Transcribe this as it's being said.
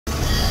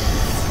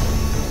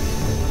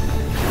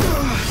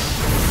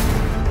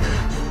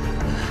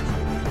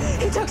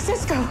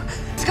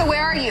Cisco,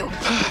 where are you?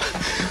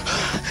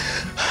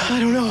 I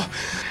don't know.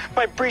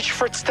 My breach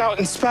fritzed out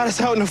and spat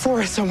us out in the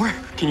forest somewhere.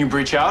 Can you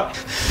breach out?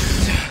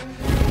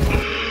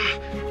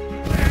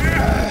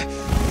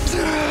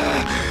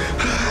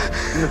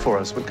 In the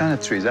forest, what kind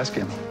of trees? Ask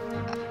him.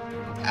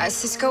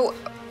 Cisco,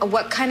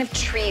 what kind of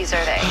trees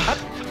are they?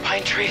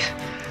 Pine trees.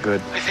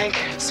 Good. I think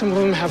some of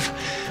them have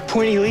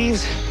pointy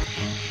leaves.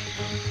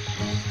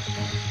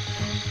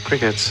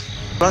 Crickets.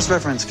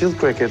 Cross-reference field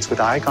crickets with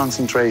a high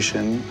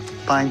concentration,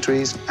 pine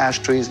trees, ash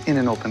trees in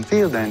an open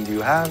field, and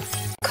you have...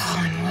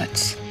 Colin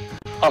Woods.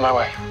 On my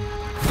way.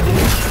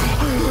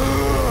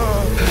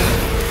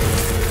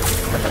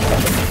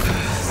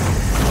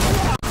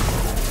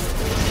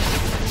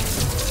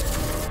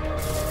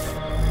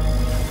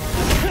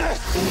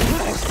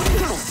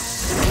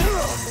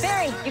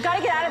 Barry, you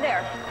gotta get out of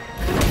there.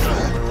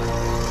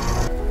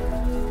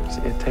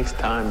 See, it takes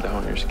time to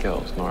hone your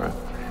skills, Nora.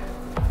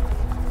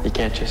 You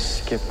can't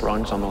just skip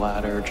rungs on the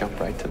ladder or jump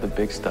right to the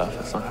big stuff.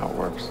 That's not how it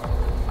works.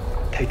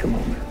 Take a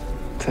moment.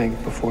 Think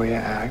before you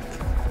act.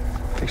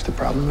 Fix the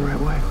problem the right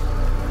way.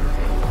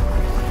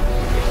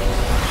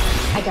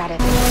 I got it.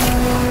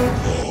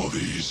 All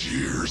these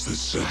years the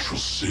Central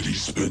City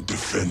spent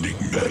defending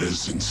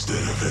metas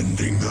instead of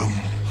ending them.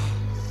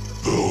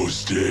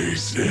 Those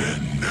days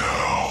end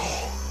now.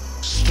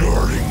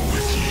 Starting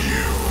with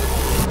you.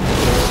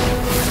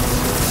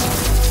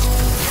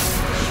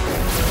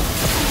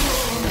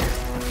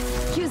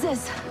 Use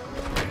this.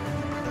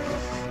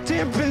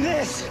 Dampen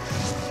this!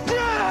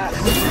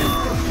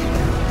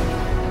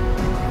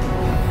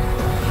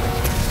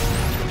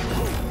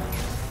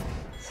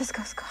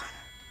 Cisco's gone.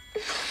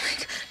 Oh my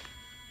God.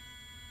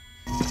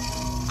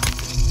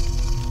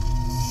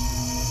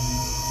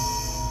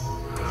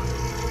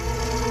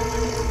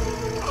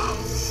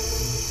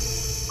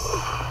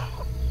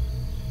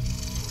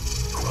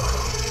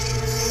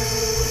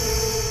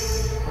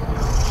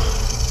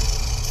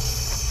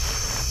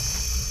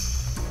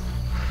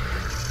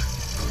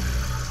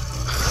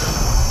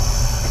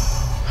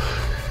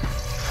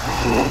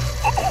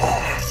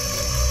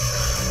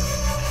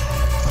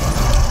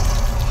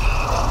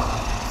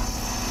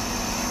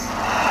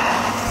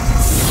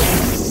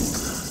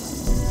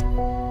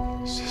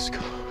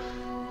 Cisco.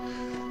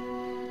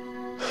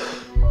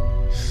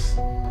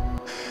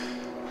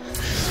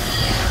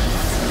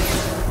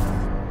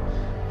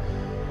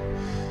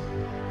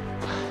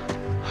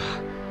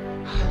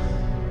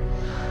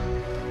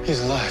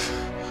 He's alive.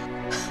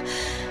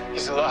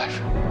 He's alive.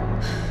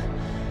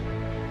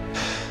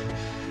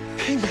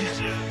 Hey, man.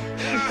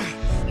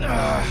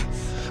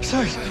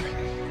 Sorry.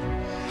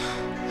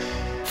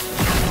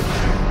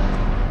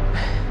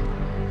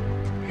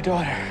 Your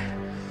daughter.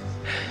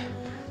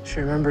 She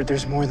remembered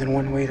there's more than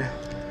one way to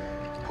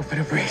open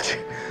a breach.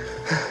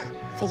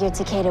 Figured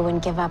Cicada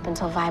wouldn't give up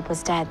until Vibe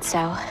was dead,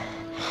 so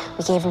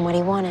we gave him what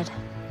he wanted.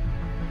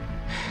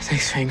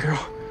 Thanks, fangirl.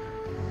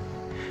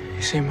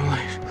 You saved my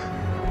life.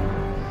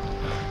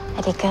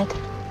 I did good.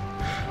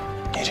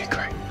 You did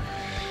great.